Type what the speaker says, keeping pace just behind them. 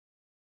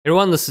Hey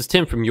everyone, this is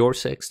Tim from Your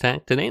Six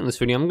Tech. Today in this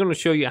video, I'm going to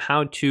show you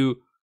how to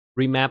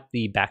remap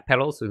the back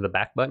pedals or the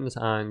back buttons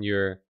on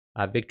your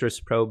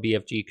Victrix Pro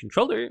BFG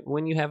controller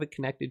when you have it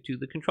connected to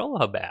the Control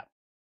Hub app.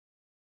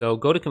 So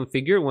go to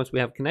Configure once we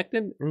have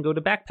connected and go to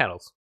Back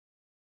Pedals.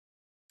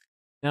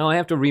 Now I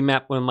have to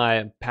remap one of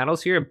my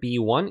paddles here.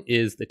 B1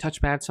 is the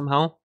touchpad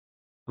somehow.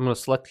 I'm going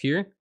to select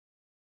here.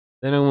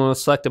 Then I'm going to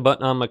select a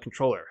button on my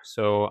controller.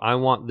 So I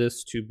want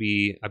this to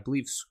be, I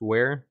believe,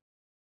 square.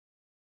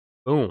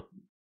 Boom.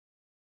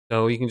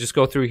 So you can just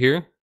go through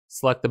here,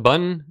 select the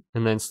button,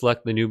 and then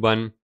select the new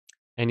button,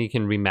 and you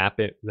can remap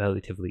it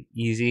relatively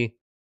easy.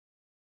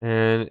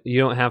 And you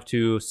don't have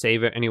to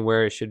save it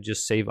anywhere, it should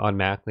just save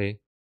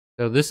automatically.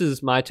 So this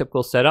is my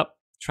typical setup.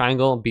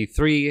 Triangle,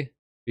 B3,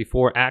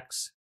 B4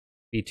 X,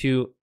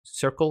 B2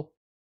 circle,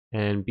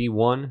 and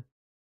B1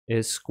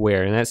 is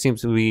square. And that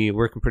seems to be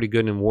working pretty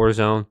good in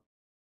Warzone.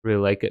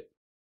 Really like it.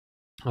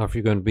 Or if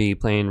you're going to be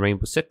playing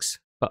Rainbow Six.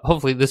 But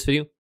hopefully this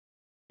video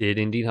did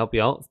indeed help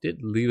you out. If it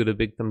did, leave it a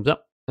big thumbs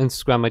up and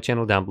subscribe to my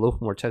channel down below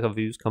for more tech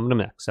reviews coming up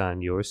next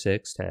on Your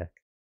Six Tech.